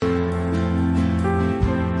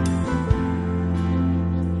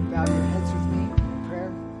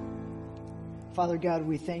Father God,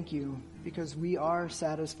 we thank you because we are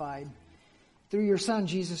satisfied through your Son,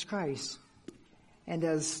 Jesus Christ. And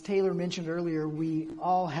as Taylor mentioned earlier, we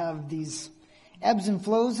all have these ebbs and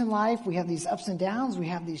flows in life. We have these ups and downs. We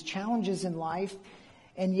have these challenges in life.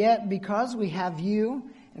 And yet, because we have you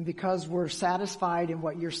and because we're satisfied in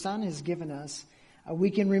what your Son has given us, we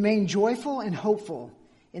can remain joyful and hopeful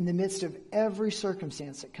in the midst of every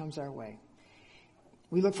circumstance that comes our way.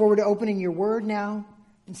 We look forward to opening your word now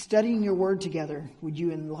and studying your word together. Would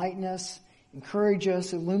you enlighten us, encourage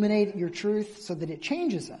us, illuminate your truth so that it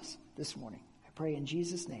changes us this morning? I pray in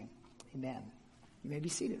Jesus' name. Amen. You may be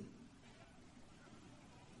seated.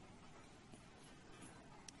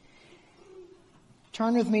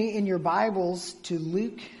 Turn with me in your Bibles to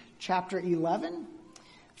Luke chapter 11.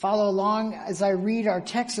 Follow along as I read our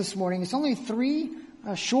text this morning. It's only three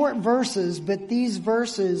short verses, but these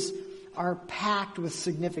verses are packed with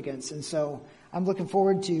significance. And so I'm looking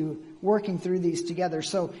forward to working through these together.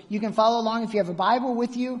 So you can follow along if you have a Bible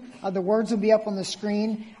with you. The words will be up on the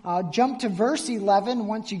screen. Jump to verse 11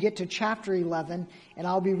 once you get to chapter 11. And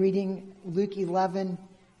I'll be reading Luke 11,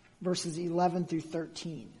 verses 11 through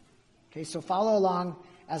 13. Okay, so follow along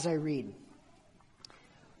as I read.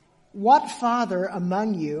 What father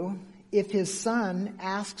among you, if his son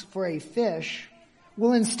asks for a fish,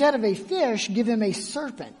 will instead of a fish give him a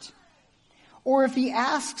serpent? Or if he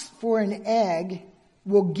asks for an egg,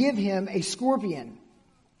 will give him a scorpion?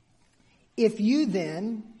 If you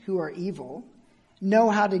then, who are evil,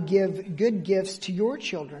 know how to give good gifts to your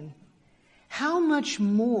children, how much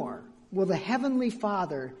more will the Heavenly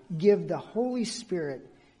Father give the Holy Spirit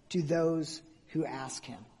to those who ask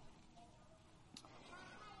him?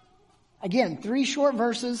 Again, three short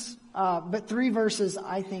verses, but three verses,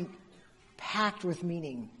 I think, packed with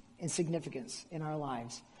meaning and significance in our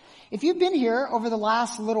lives. If you've been here over the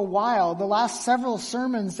last little while, the last several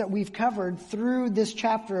sermons that we've covered through this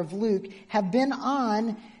chapter of Luke have been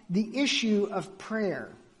on the issue of prayer.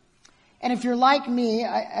 And if you're like me,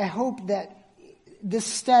 I hope that this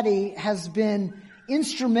study has been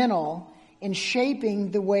instrumental in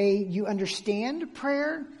shaping the way you understand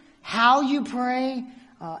prayer, how you pray,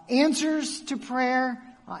 answers to prayer,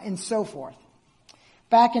 and so forth.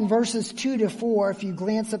 Back in verses 2 to 4, if you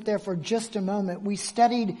glance up there for just a moment, we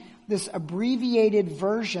studied this abbreviated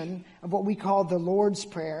version of what we call the Lord's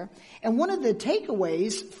Prayer. And one of the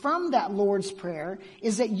takeaways from that Lord's Prayer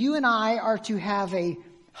is that you and I are to have a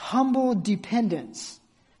humble dependence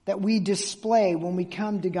that we display when we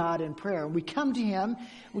come to God in prayer. We come to Him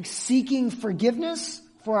seeking forgiveness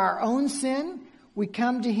for our own sin. We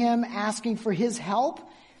come to Him asking for His help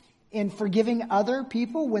in forgiving other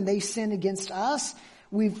people when they sin against us.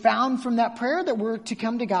 We've found from that prayer that we're to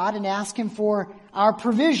come to God and ask Him for our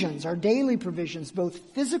provisions, our daily provisions, both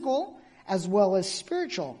physical as well as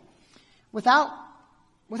spiritual. Without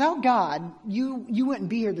God, you wouldn't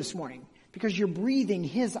be here this morning because you're breathing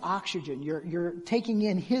His oxygen. You're taking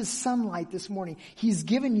in His sunlight this morning. He's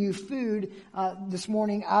given you food this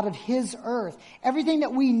morning out of His earth. Everything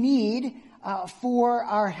that we need for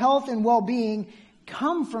our health and well-being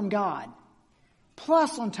come from God.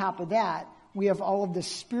 Plus, on top of that, we have all of the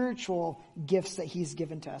spiritual gifts that He's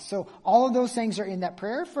given to us. So all of those things are in that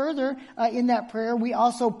prayer. Further, in that prayer, we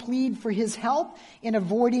also plead for His help in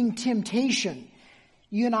avoiding temptation.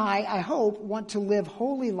 You and I hope, want to live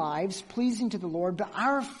holy lives pleasing to the Lord, but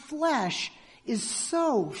our flesh is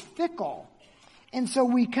so fickle. And so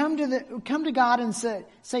we come to God and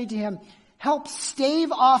say to Him, help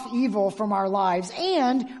stave off evil from our lives.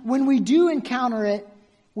 And when we do encounter it,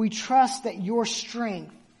 we trust that your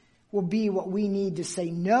strength will be what we need to say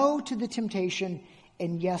no to the temptation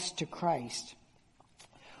and yes to Christ.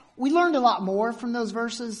 We learned a lot more from those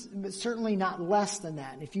verses, but certainly not less than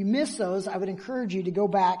that. If you missed those, I would encourage you to go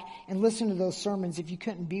back and listen to those sermons if you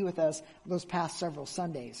couldn't be with us those past several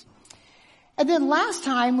Sundays. And then last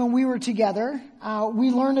time when we were together, we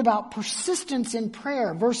learned about persistence in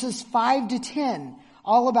prayer, verses 5 to 10,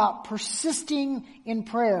 all about persisting in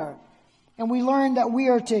prayer. And we learned that we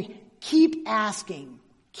are to keep asking,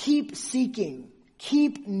 keep seeking,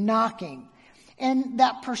 keep knocking. And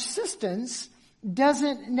that persistence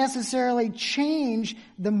doesn't necessarily change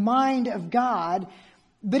the mind of God,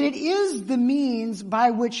 but it is the means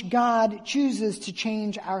by which God chooses to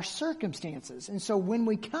change our circumstances. And so when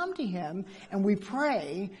we come to Him and we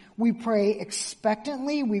pray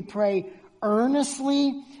expectantly, we pray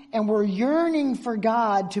earnestly, and we're yearning for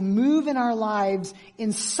God to move in our lives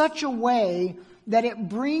in such a way that it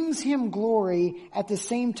brings Him glory at the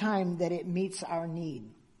same time that it meets our need.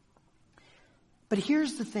 But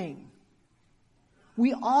here's the thing.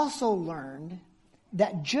 We also learned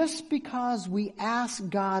that just because we ask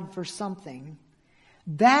God for something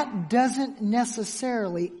that doesn't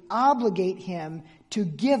necessarily obligate him to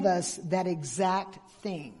give us that exact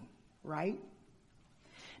thing, right?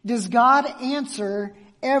 Does God answer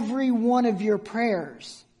every one of your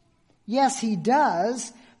prayers? Yes, he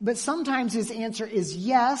does, but sometimes his answer is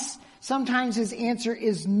yes. Sometimes his answer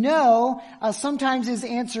is no. Sometimes his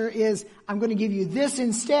answer is, I'm going to give you this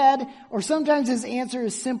instead. Or sometimes his answer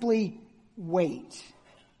is simply, wait.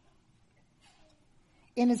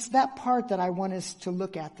 And it's that part that I want us to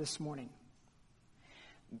look at this morning.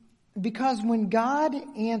 Because when God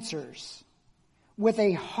answers with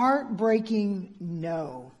a heartbreaking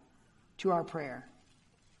no to our prayer,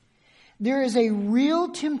 there is a real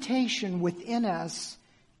temptation within us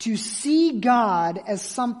to see God as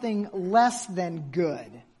something less than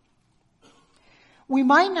good. We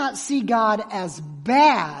might not see God as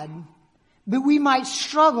bad, but we might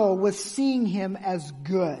struggle with seeing him as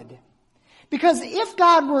good. Because if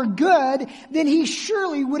God were good, then he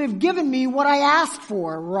surely would have given me what I asked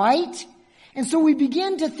for, right? And so we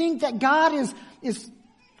begin to think that God is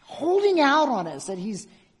holding out on us, that he's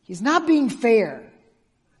not being fair.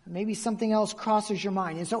 Maybe something else crosses your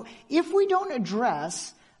mind. And so if we don't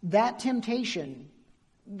address that temptation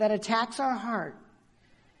that attacks our heart,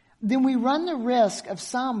 then we run the risk of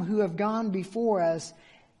some who have gone before us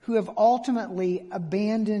who have ultimately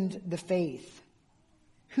abandoned the faith,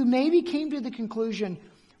 who maybe came to the conclusion,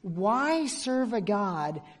 why serve a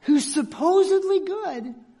God who's supposedly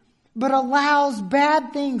good but allows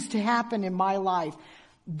bad things to happen in my life?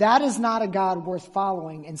 That is not a God worth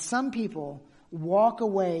following. And some people walk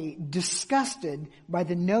away disgusted by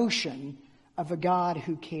the notion of a God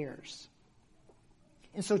who cares.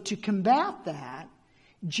 And so to combat that,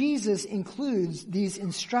 Jesus includes these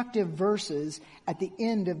instructive verses at the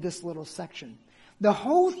end of this little section. The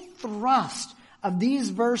whole thrust of these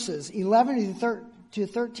verses, 11 to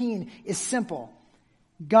 13, is simple.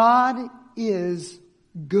 God is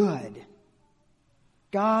good.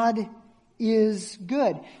 God is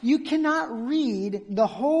good. You cannot read the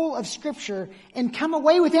whole of Scripture and come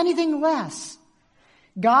away with anything less.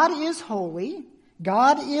 God is holy.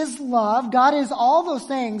 God is love. God is all those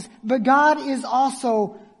things, but God is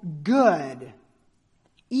also good,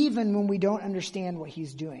 even when we don't understand what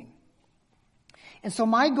he's doing. And so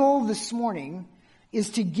my goal this morning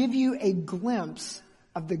is to give you a glimpse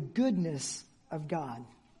of the goodness of God.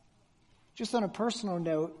 Just on a personal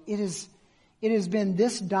note, it has been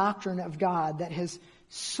this doctrine of God that has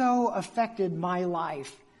so affected my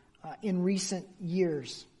life in recent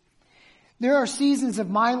years. There are seasons of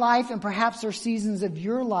my life, and perhaps there are seasons of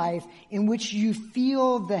your life, in which you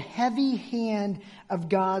feel the heavy hand of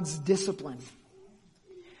God's discipline.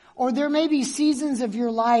 Or there may be seasons of your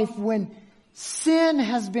life when sin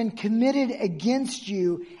has been committed against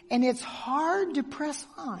you, and it's hard to press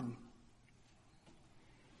on.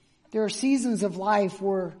 There are seasons of life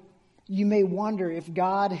where you may wonder if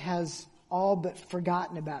God has all but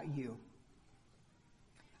forgotten about you.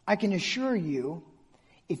 I can assure you,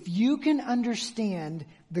 if you can understand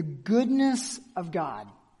the goodness of God,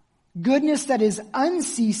 goodness that is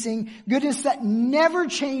unceasing, goodness that never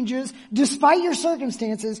changes despite your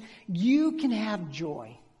circumstances, you can have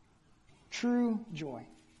joy. True joy.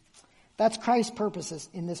 That's Christ's purposes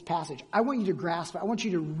in this passage. I want you to grasp it. I want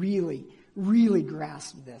you to really, really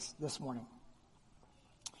grasp this morning.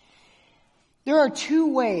 There are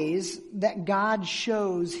two ways that God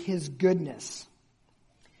shows his goodness.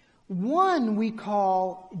 One we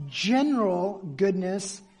call general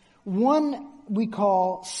goodness. One we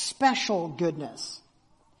call special goodness.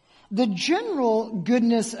 The general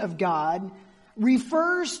goodness of God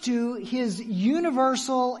refers to his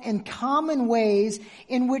universal and common ways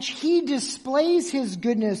in which he displays his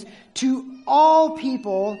goodness to all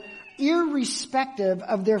people, irrespective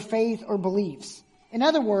of their faith or beliefs. In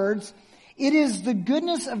other words, it is the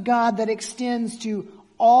goodness of God that extends to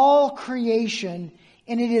all creation,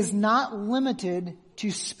 and it is not limited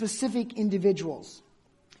to specific individuals.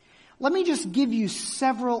 Let me just give you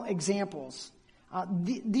several examples.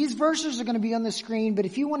 These verses are going to be on the screen, but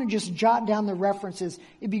if you want to just jot down the references,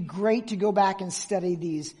 it'd be great to go back and study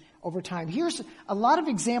these over time. Here's a lot of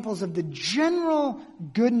examples of the general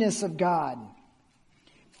goodness of God.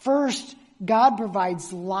 First, God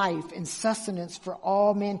provides life and sustenance for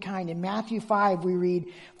all mankind. In Matthew 5, we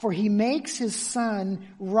read, "For he makes his sun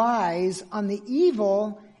rise on the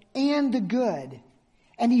evil and the good,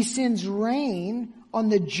 and he sends rain on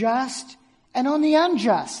the just and on the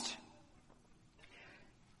unjust."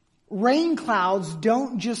 Rain clouds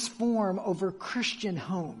don't just form over Christian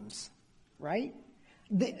homes, right?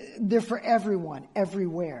 They're for everyone,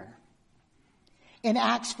 everywhere. In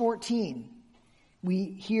Acts 14, we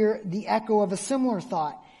hear the echo of a similar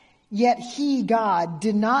thought. Yet he, God,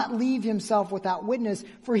 did not leave himself without witness,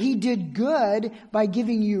 for he did good by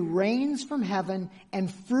giving you rains from heaven and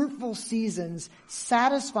fruitful seasons,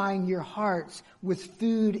 satisfying your hearts with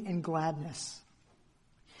food and gladness.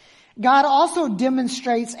 God also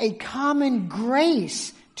demonstrates a common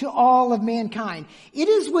grace to all of mankind. It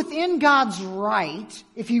is within God's right,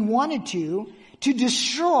 if he wanted to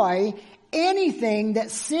destroy anything that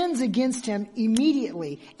sins against him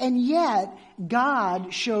immediately. And yet,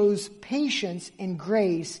 God shows patience and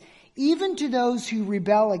grace even to those who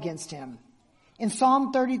rebel against him. In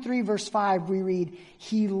Psalm 33 verse 5 we read,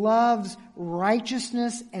 he loves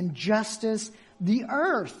righteousness and justice. The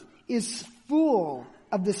earth is full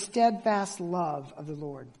of the steadfast love of the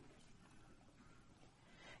Lord.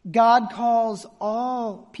 God calls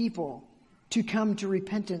all people to come to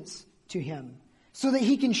repentance to him, so that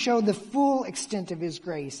he can show the full extent of his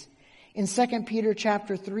grace. In 2 Peter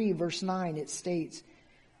chapter 3, verse 9, it states,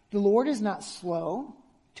 the Lord is not slow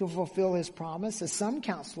to fulfill his promise, as some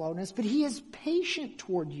count slowness, but he is patient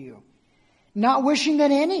toward you, not wishing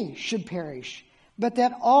that any should perish, but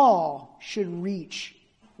that all should reach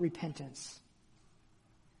repentance.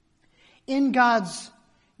 In God's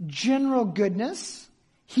general goodness,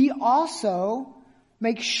 he also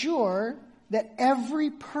makes sure that every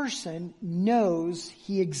person knows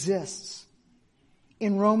he exists.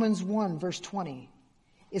 In Romans 1 verse 20,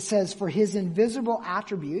 it says, for his invisible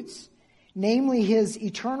attributes, namely his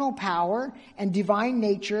eternal power and divine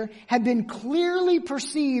nature, have been clearly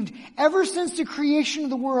perceived ever since the creation of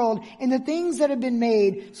the world in the things that have been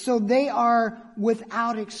made, so they are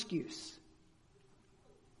without excuse.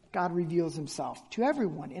 God reveals himself to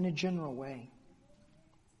everyone in a general way.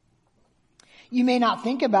 You may not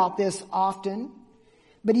think about this often,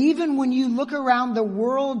 but even when you look around the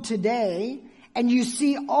world today and you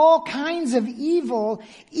see all kinds of evil,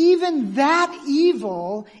 even that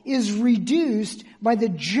evil is reduced by the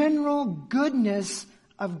general goodness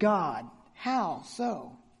of God. How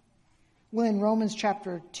so? Well, in Romans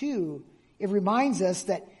chapter 2, it reminds us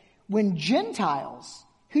that when Gentiles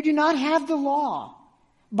who do not have the law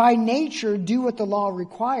by nature do what the law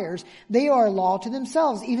requires, they are a law to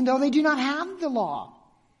themselves, even though they do not have the law.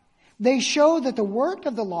 They show that the work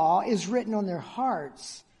of the law is written on their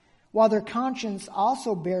hearts, while their conscience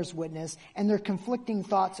also bears witness, and their conflicting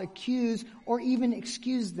thoughts accuse or even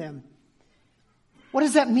excuse them. What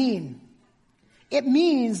does that mean? It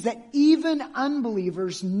means that even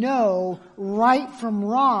unbelievers know right from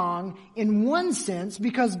wrong in one sense,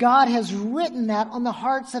 because God has written that on the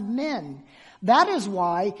hearts of men. That is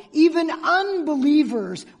why even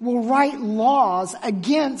unbelievers will write laws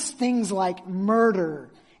against things like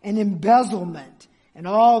murder and embezzlement and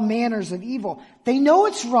all manners of evil. They know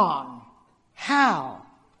it's wrong. How?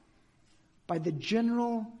 By the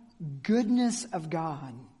general goodness of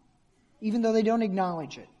God, even though they don't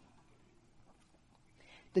acknowledge it.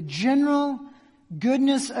 The general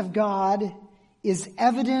goodness of God is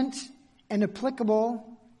evident and applicable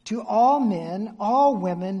to all men, all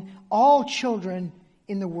women, all children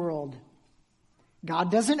in the world. God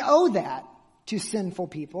doesn't owe that to sinful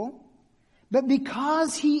people, but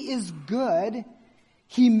because he is good,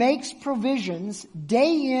 he makes provisions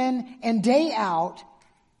day in and day out.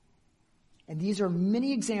 And these are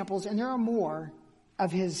many examples, and there are more,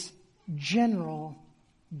 of his general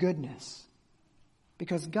goodness.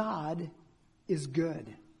 Because God is good.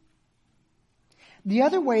 The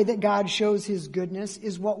other way that God shows his goodness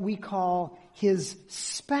is what we call his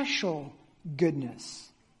special goodness.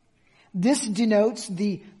 This denotes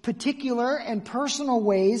the particular and personal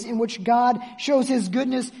ways in which God shows his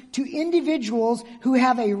goodness to individuals who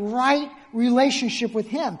have a right relationship with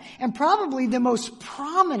him. And probably the most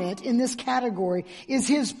prominent in this category is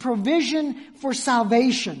his provision for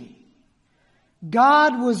salvation.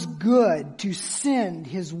 God was good to send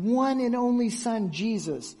his one and only Son,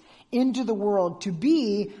 Jesus, into the world to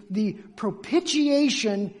be the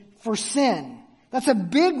propitiation for sin. That's a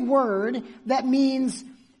big word that means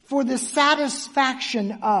for the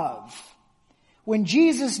satisfaction of. When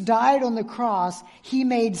Jesus died on the cross, he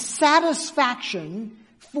made satisfaction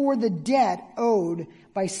for the debt owed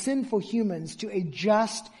by sinful humans to a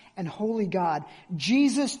just and holy God.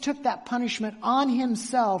 Jesus took that punishment on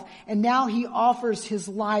himself, and now he offers his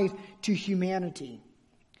life to humanity.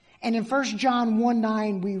 And in 1 John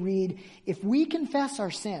 1:9 we read, if we confess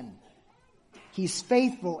our sin, he's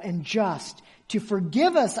faithful and just to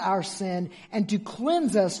forgive us our sin and to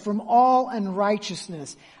cleanse us from all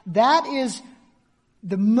unrighteousness. That is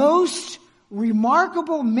the most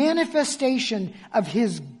remarkable manifestation of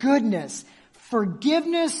his goodness,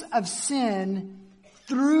 forgiveness of sin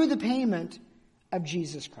through the payment of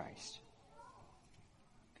Jesus Christ.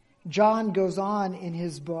 John goes on in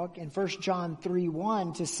his book in 1 John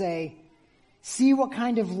 3:1 to say, "See what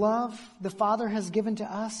kind of love the Father has given to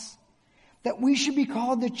us, that we should be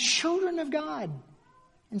called the children of God.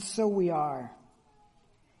 And so we are.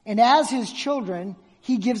 And as His children,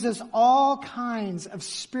 He gives us all kinds of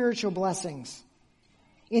spiritual blessings.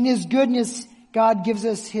 In His goodness, God gives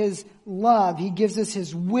us His love. He gives us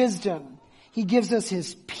His wisdom. He gives us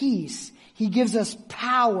His peace. He gives us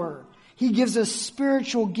power. He gives us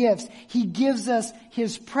spiritual gifts. He gives us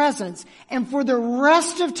His presence. And for the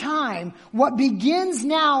rest of time, what begins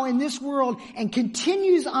now in this world and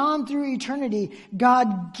continues on through eternity,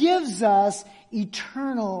 God gives us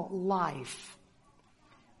eternal life.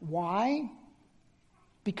 Why?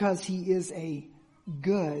 Because He is a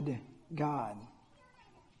good God.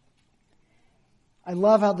 I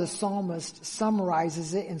love how the psalmist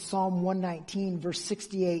summarizes it in Psalm 119, verse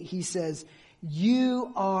 68. He says,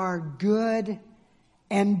 "You are good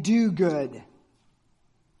and do good."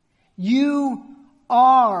 You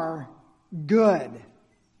are good.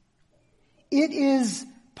 It is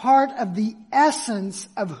part of the essence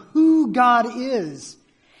of who God is.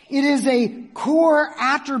 It is a core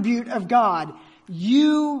attribute of God.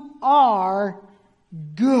 You are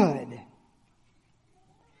good.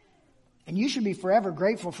 And you should be forever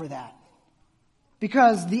grateful for that.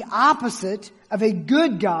 Because the opposite of a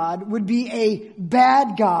good God would be a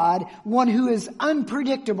bad God, one who is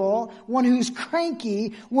unpredictable, one who's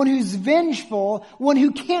cranky, one who's vengeful, one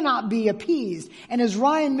who cannot be appeased. And as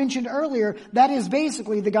Ryan mentioned earlier, that is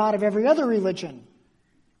basically the God of every other religion.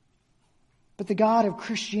 But the God of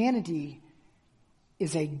Christianity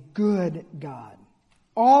is a good God.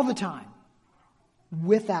 All the time.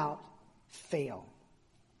 Without fail.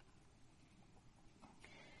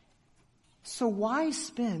 So why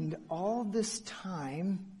spend all this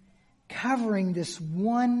time covering this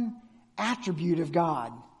one attribute of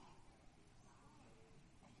God?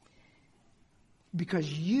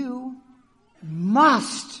 Because you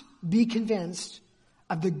must be convinced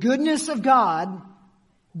of the goodness of God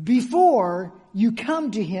before you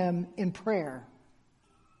come to Him in prayer.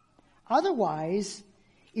 Otherwise,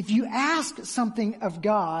 if you ask something of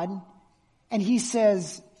God and He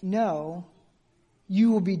says no, you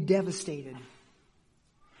will be devastated.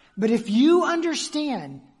 But if you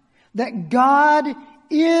understand that God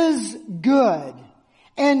is good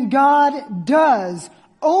and God does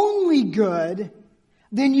only good,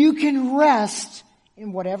 then you can rest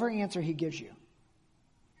in whatever answer He gives you.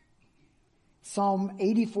 Psalm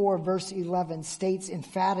 84 verse 11 states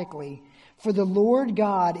emphatically, "For the Lord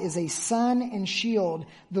God is a sun and shield.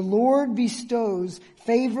 The Lord bestows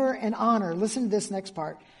favor and honor." Listen to this next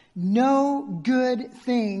part. "No good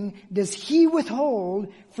thing does He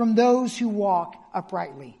withhold from those who walk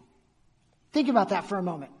uprightly." Think about that for a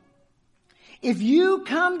moment. If you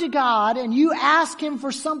come to God and you ask Him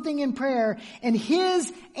for something in prayer and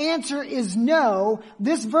His answer is no,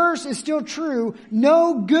 this verse is still true.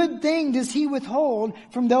 No good thing does He withhold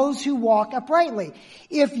from those who walk uprightly.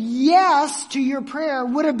 If yes to your prayer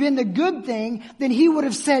would have been the good thing, then He would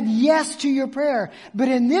have said yes to your prayer. But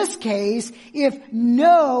in this case, if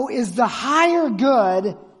no is the higher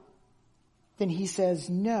good, then He says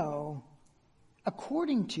no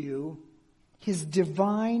according to His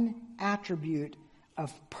divine attribute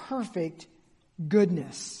of perfect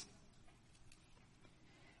goodness.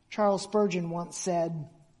 Charles Spurgeon once said,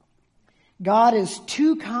 God is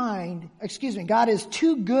too good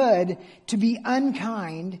to be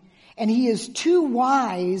unkind, and He is too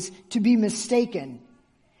wise to be mistaken.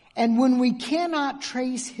 And when we cannot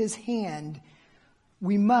trace His hand,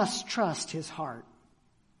 we must trust His heart.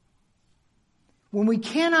 When we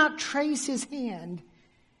cannot trace His hand,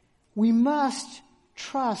 we must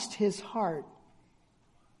trust His heart.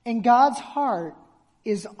 And God's heart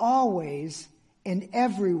is always and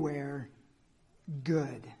everywhere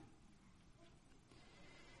good.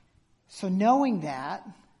 So knowing that,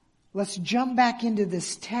 let's jump back into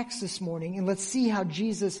this text this morning and let's see how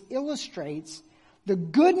Jesus illustrates the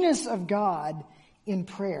goodness of God in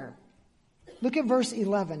prayer. Look at verse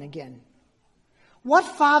 11 again. "What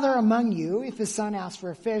father among you, if his son asks for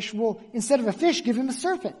a fish, will instead of a fish give him a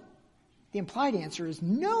serpent?" The implied answer is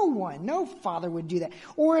no one, no father would do that.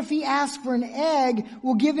 Or if he asks for an egg,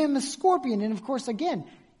 will give him a scorpion. And of course, again,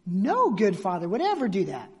 no good father would ever do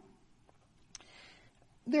that.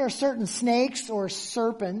 There are certain snakes or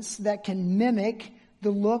serpents that can mimic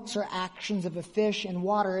the looks or actions of a fish in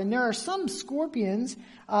water. And there are some scorpions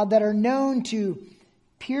that are known to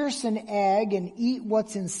pierce an egg and eat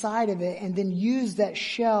what's inside of it and then use that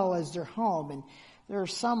shell as their home. And There are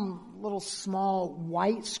some little small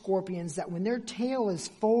white scorpions that when their tail is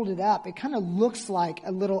folded up, it kind of looks like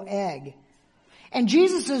a little egg. And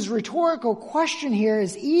Jesus' rhetorical question here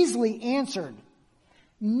is easily answered.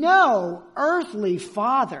 No earthly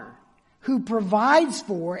father who provides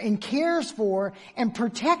for and cares for and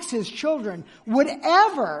protects his children would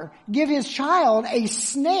ever give his child a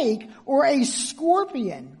snake or a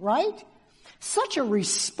scorpion, right? Such a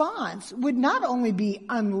response would not only be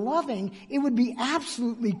unloving, it would be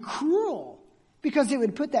absolutely cruel because it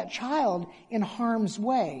would put that child in harm's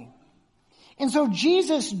way. And so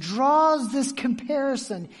Jesus draws this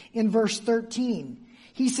comparison in verse 13.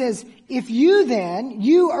 He says, if you then,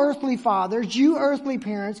 you earthly fathers, you earthly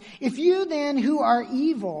parents, if you then who are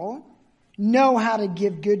evil know how to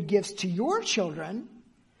give good gifts to your children,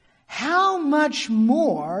 how much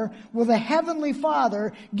more will the Heavenly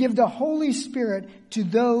Father give the Holy Spirit to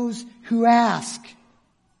those who ask?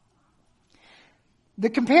 The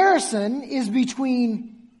comparison is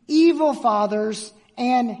between evil fathers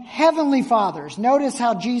and heavenly fathers. Notice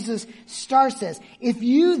how Jesus starts this. If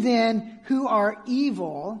you then who are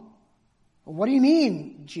evil, what do you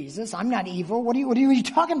mean, Jesus? I'm not evil. What are you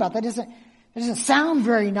talking about? That doesn't sound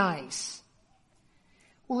very nice.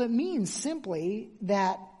 Well, it means simply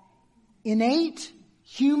that innate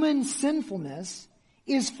human sinfulness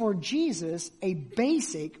is for Jesus a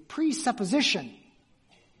basic presupposition.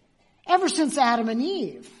 Ever since Adam and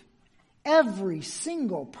Eve, every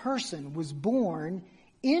single person was born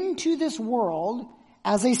into this world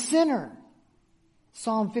as a sinner.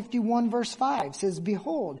 Psalm 51 verse 5 says,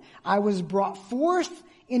 behold, I was brought forth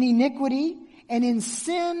in iniquity, and in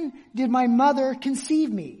sin did my mother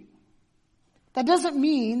conceive me. That doesn't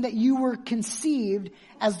mean that you were conceived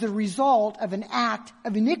as the result of an act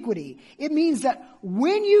of iniquity. It means that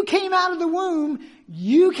when you came out of the womb,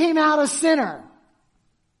 you came out a sinner.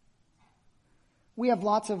 We have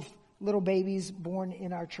lots of little babies born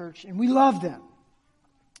in our church, and we love them.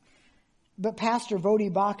 But Pastor Vodi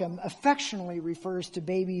Bakum affectionately refers to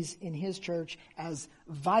babies in his church as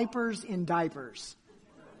vipers in diapers.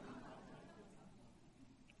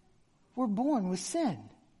 We're born with sin.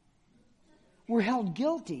 We're held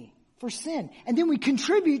guilty for sin. And then we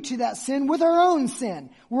contribute to that sin with our own sin.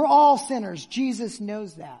 We're all sinners. Jesus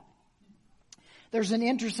knows that. There's an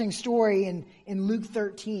interesting story in Luke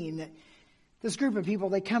 13 that this group of people,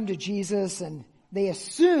 they come to Jesus and they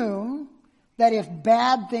assume that if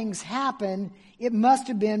bad things happen, it must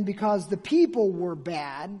have been because the people were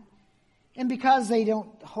bad. And because they don't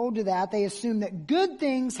hold to that, they assume that good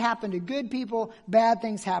things happen to good people, bad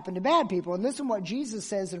things happen to bad people. And listen what Jesus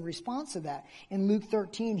says in response to that. In Luke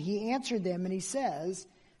 13, he answered them and he says,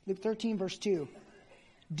 Luke 13 verse 2,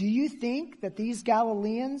 do you think that these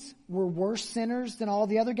Galileans were worse sinners than all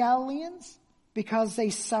the other Galileans because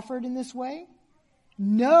they suffered in this way?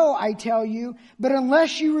 No, I tell you, but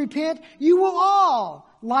unless you repent, you will all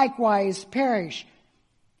likewise perish.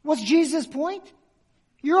 What's Jesus' point?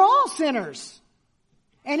 You're all sinners.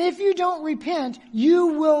 And if you don't repent,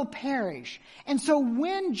 you will perish. And so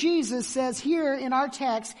when Jesus says here in our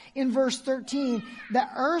text in verse 13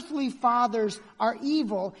 that earthly fathers are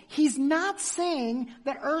evil, he's not saying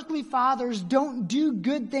that earthly fathers don't do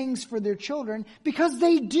good things for their children, because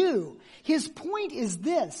they do. His point is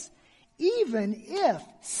this: even if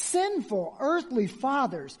sinful earthly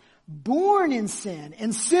fathers, born in sin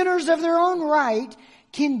and sinners of their own right,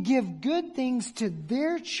 can give good things to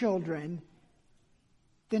their children,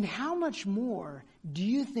 then how much more do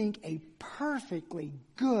you think a perfectly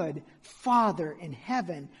good Father in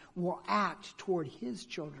heaven will act toward his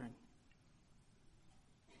children?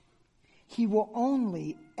 He will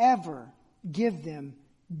only ever give them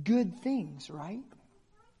good things, right?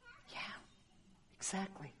 Yeah,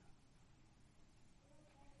 exactly.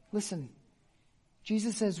 Listen,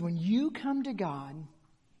 Jesus says when you come to God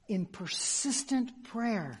in persistent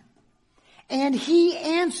prayer and he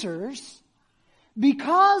answers,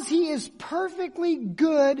 because he is perfectly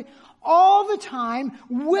good all the time,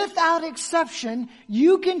 without exception,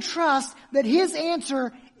 you can trust that his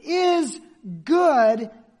answer is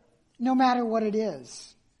good no matter what it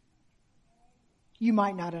is. You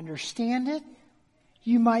might not understand it.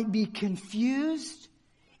 You might be confused.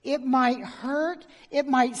 It might hurt. It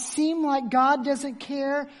might seem like God doesn't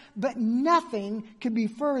care, but nothing could be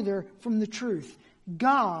further from the truth.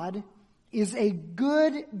 God is a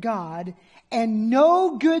good God, and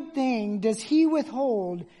no good thing does he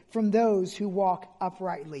withhold from those who walk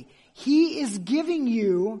uprightly. He is giving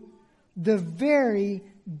you the very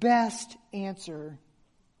best answer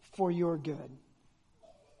for your good.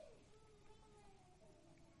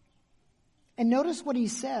 And notice what he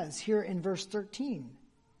says here in verse 13.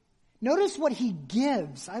 Notice what he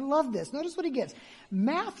gives. I love this. Notice what he gives.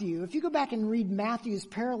 Matthew, if you go back and read Matthew's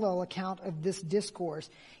parallel account of this discourse,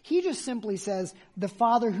 he just simply says, the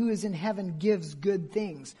Father who is in heaven gives good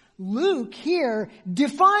things. Luke here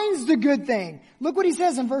defines the good thing. Look what he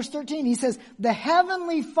says in verse 13. He says, the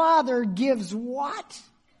heavenly Father gives what?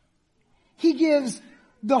 He gives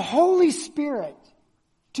the Holy Spirit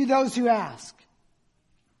to those who ask.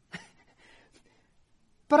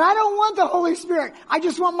 But I don't want the Holy Spirit. I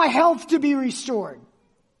just want my health to be restored.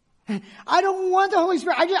 I don't want the Holy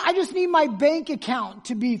Spirit. I just need my bank account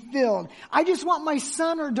to be filled. I just want my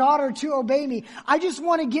son or daughter to obey me. I just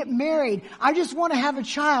want to get married. I just want to have a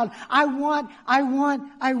child. I want.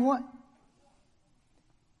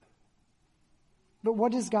 But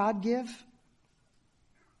what does God give?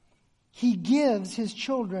 He gives his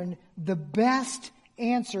children the best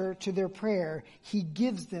answer to their prayer. He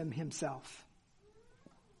gives them himself.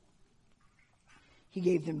 He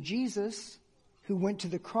gave them Jesus, who went to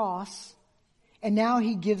the cross, and now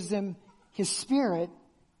he gives them his Spirit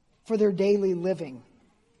for their daily living.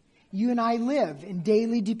 You and I live in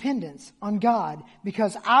daily dependence on God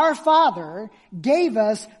because our Father gave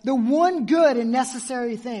us the one good and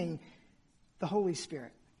necessary thing, the Holy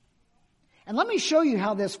Spirit. And let me show you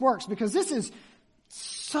how this works, because this is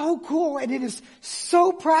so cool and it is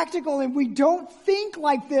so practical, and we don't think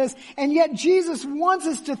like this, and yet Jesus wants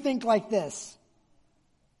us to think like this.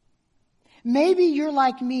 Maybe you're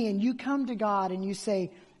like me and you come to God and you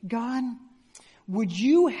say, God, would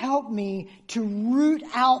you help me to root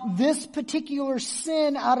out this particular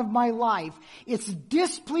sin out of my life? It's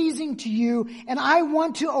displeasing to you and I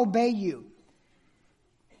want to obey you.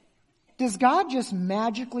 Does God just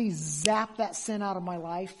magically zap that sin out of my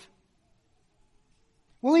life?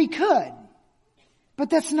 Well, he could, but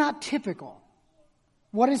that's not typical.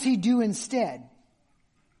 What does he do instead?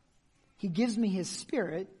 He gives me his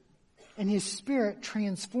Spirit, and his Spirit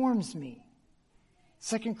transforms me.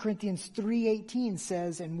 2 Corinthians 3:18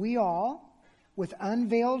 says, and we all, with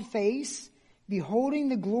unveiled face, beholding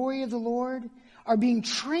the glory of the Lord, are being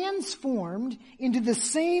transformed into the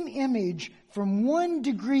same image from one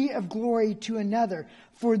degree of glory to another.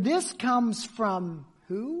 For this comes from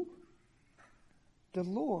who? The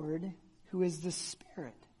Lord, who is the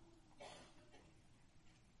Spirit.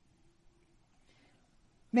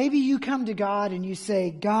 Maybe you come to God and you say,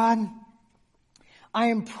 God, I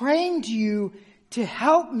am praying to you to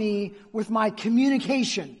help me with my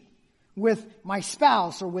communication with my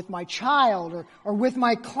spouse or with my child or with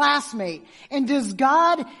my classmate. And does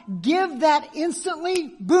God give that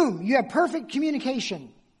instantly? Boom, you have perfect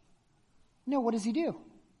communication. No, what does he do?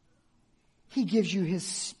 He gives you his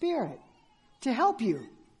Spirit to help you.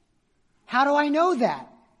 How do I know that?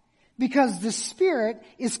 Because the Spirit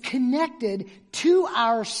is connected to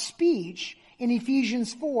our speech in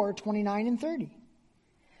Ephesians 4:29 and 30.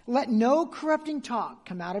 Let no corrupting talk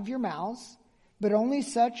come out of your mouths, but only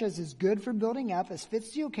such as is good for building up, as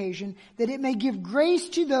fits the occasion, that it may give grace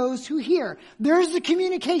to those who hear. There's the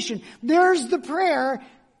communication. There's the prayer.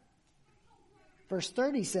 Verse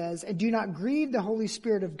 30 says, and do not grieve the Holy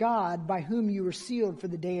Spirit of God, by whom you were sealed for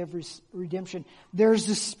the day of redemption. There's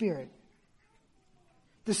the Spirit.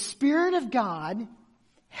 The Spirit of God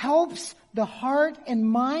helps the heart and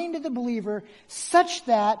mind of the believer such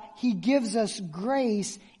that he gives us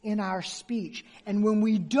grace in our speech. And when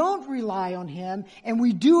we don't rely on him and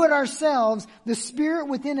we do it ourselves, the Spirit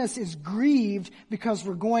within us is grieved because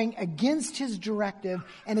we're going against his directive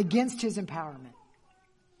and against his empowerment.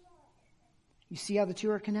 You see how the two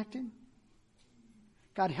are connected?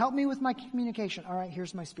 God, help me with my communication. All right,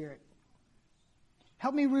 here's my Spirit.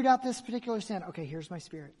 Help me root out this particular sin. Okay, here's my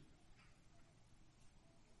Spirit.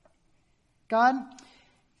 God,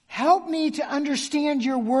 help me to understand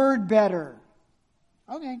your word better.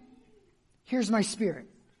 Okay, here's my Spirit.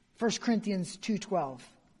 1 Corinthians 2:12.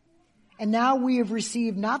 And now we have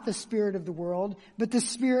received not the spirit of the world, but the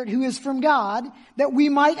Spirit who is from God, that we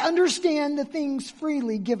might understand the things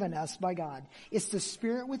freely given us by God. It's the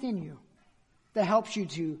Spirit within you that helps you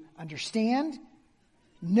to understand,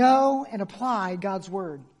 know, and apply God's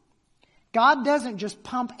word. God doesn't just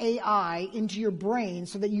pump AI into your brain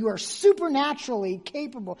so that you are supernaturally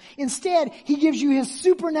capable. Instead, he gives you his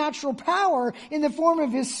supernatural power in the form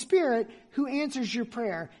of his Spirit, who answers your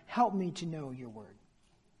prayer, help me to know your word.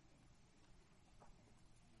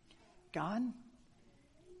 God,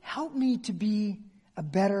 help me to be a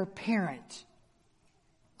better parent.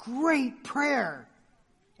 Great prayer.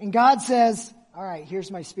 And God says, all right,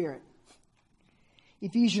 here's my Spirit.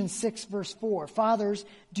 Ephesians 6 verse 4. Fathers,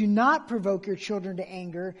 do not provoke your children to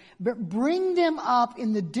anger, but bring them up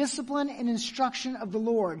in the discipline and instruction of the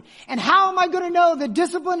Lord. And how am I going to know the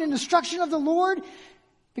discipline and instruction of the Lord?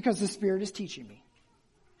 Because the Spirit is teaching me,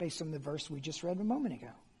 based on the verse we just read a moment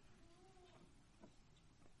ago.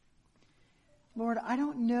 Lord, I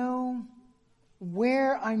don't know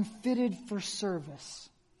where I'm fitted for service.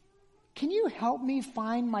 Can you help me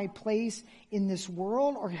find my place in this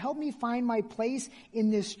world, or help me find my place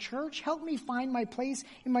in this church? Help me find my place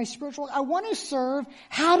in my spiritual life. I want to serve.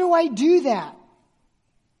 How do I do that?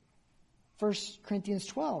 1 Corinthians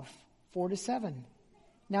 12, 4-7.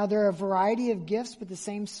 Now there are a variety of gifts, but the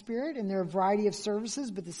same Spirit, and there are a variety of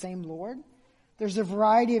services, but the same Lord. There's a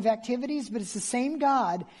variety of activities, but it's the same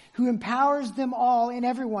God who empowers them all in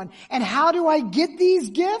everyone. And how do I get these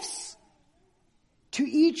gifts? To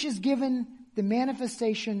each is given the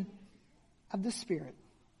manifestation of the Spirit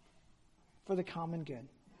for the common good.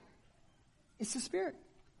 It's the Spirit.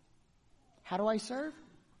 How do I serve?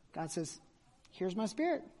 God says, here's my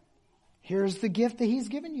Spirit. Here's the gift that He's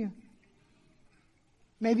given you.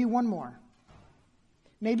 Maybe one more.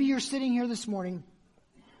 Maybe you're sitting here this morning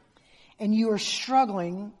and you are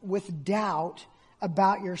struggling with doubt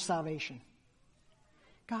about your salvation.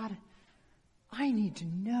 God, I need to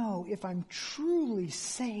know if I'm truly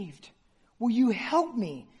saved. Will you help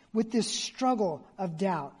me with this struggle of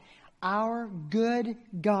doubt? Our good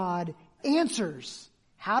God answers.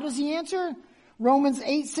 How does He answer? Romans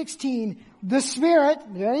 8:16. The Spirit,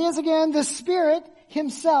 there He is again, the Spirit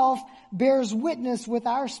Himself bears witness with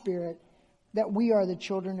our spirit that we are the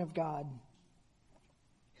children of God.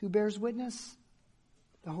 Who bears witness?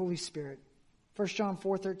 The Holy Spirit. 1 John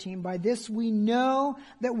 4:13, by this we know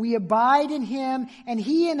that we abide in Him and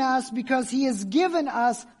He in us, because He has given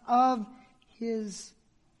us of His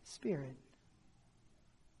Spirit.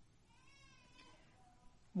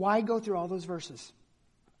 Why go through all those verses?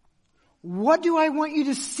 What do I want you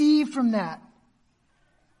to see from that?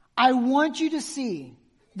 I want you to see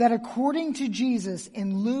that according to Jesus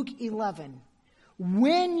in Luke 11,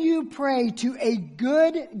 when you pray to a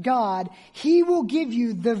good God, He will give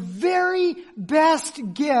you the very best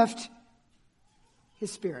gift,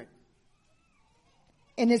 His Spirit.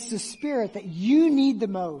 And it's the Spirit that you need the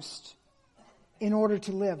most in order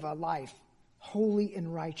to live a life holy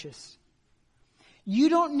and righteous. You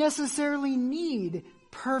don't necessarily need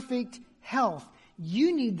perfect health.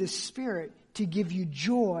 You need the Spirit to give you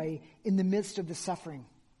joy in the midst of the suffering.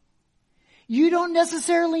 You don't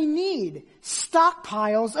necessarily need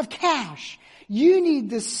stockpiles of cash. You need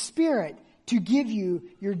the Spirit to give you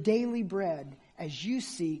your daily bread as you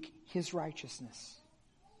seek His righteousness.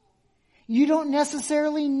 You don't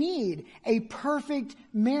necessarily need a perfect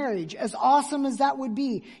marriage, as awesome as that would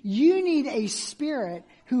be. You need a Spirit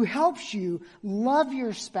who helps you love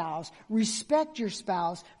your spouse, respect your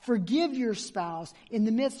spouse, forgive your spouse in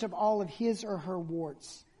the midst of all of his or her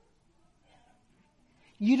warts.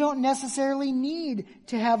 You don't necessarily need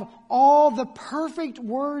to have all the perfect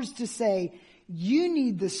words to say. You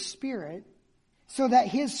need the Spirit so that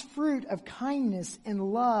His fruit of kindness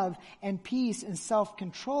and love and peace and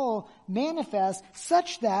self-control manifests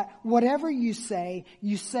such that whatever you say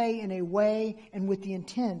in a way and with the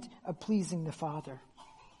intent of pleasing the Father.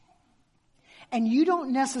 And you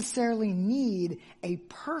don't necessarily need a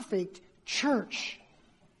perfect church.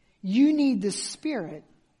 You need the Spirit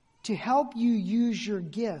to help you use your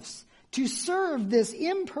gifts to serve this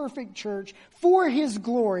imperfect church for His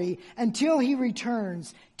glory until He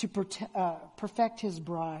returns to perfect His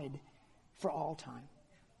bride for all time.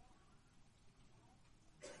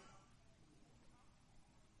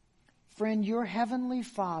 Friend, your Heavenly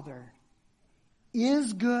Father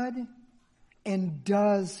is good and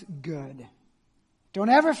does good. Don't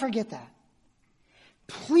ever forget that.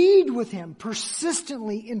 Plead with Him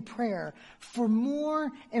persistently in prayer for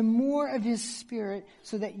more and more of His Spirit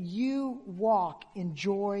so that you walk in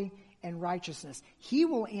joy and righteousness. He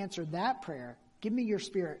will answer that prayer, give me your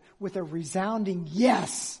Spirit, with a resounding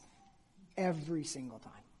yes every single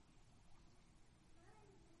time.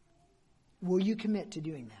 Will you commit to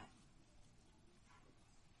doing that?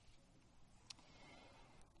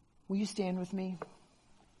 Will you stand with me?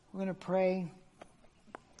 We're going to pray.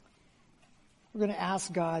 We're going to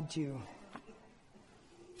ask God to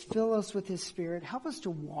fill us with His Spirit. Help us to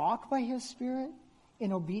walk by His Spirit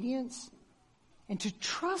in obedience and to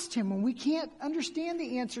trust Him when we can't understand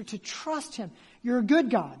the answer, to trust Him. You're a good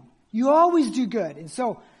God. You always do good. And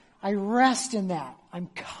so I rest in that. I'm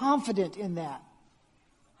confident in that.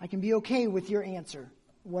 I can be okay with your answer,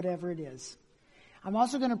 whatever it is. I'm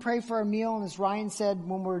also going to pray for our meal. And as Ryan said,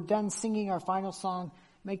 when we're done singing our final song,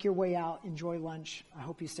 make your way out, enjoy lunch. I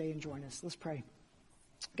hope you stay and join us. Let's pray.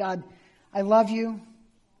 God, I love you.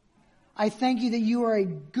 I thank you that you are a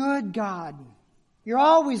good God. You're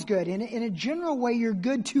always good. In a general way, you're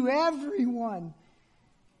good to everyone.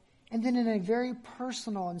 And then in a very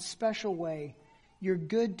personal and special way, you're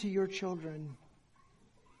good to your children.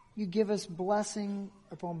 You give us blessing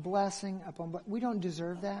upon blessing upon blessing. We don't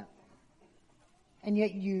deserve that. And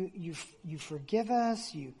yet you forgive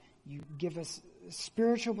us. You give us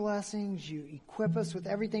spiritual blessings. You equip us with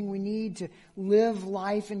everything we need to live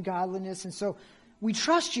life in godliness. And so we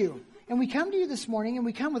trust you. And we come to you this morning, and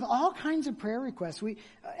we come with all kinds of prayer requests.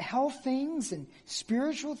 Health things and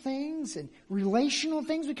spiritual things and relational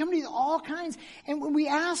things. We come to you with all kinds. And when we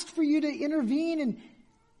ask for you to intervene,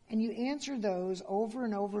 and you answer those over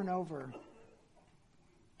and over and over.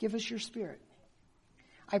 Give us your Spirit.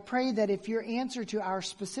 I pray that if your answer to our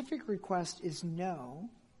specific request is no,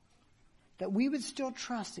 that we would still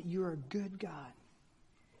trust that you are a good God.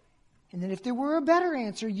 And that if there were a better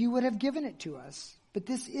answer, you would have given it to us. But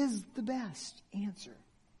this is the best answer.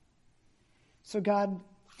 So God,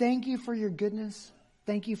 thank you for your goodness.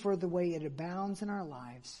 Thank you for the way it abounds in our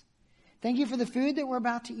lives. Thank you for the food that we're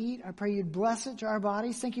about to eat. I pray you'd bless it to our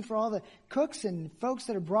bodies. Thank you for all the cooks and folks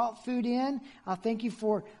that have brought food in. I thank you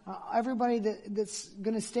for everybody that's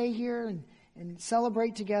going to stay here and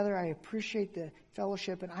celebrate together. I appreciate the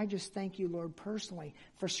fellowship. And I just thank you, Lord, personally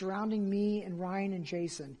for surrounding me and Ryan and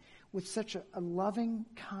Jason with such a loving,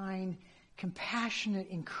 kind, compassionate,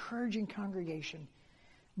 encouraging congregation.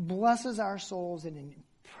 Blesses our souls and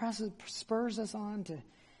spurs us on to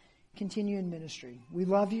continue in ministry. We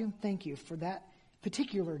love you. Thank you for that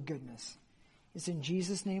particular goodness. It's in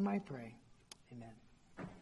Jesus' name I pray. Amen.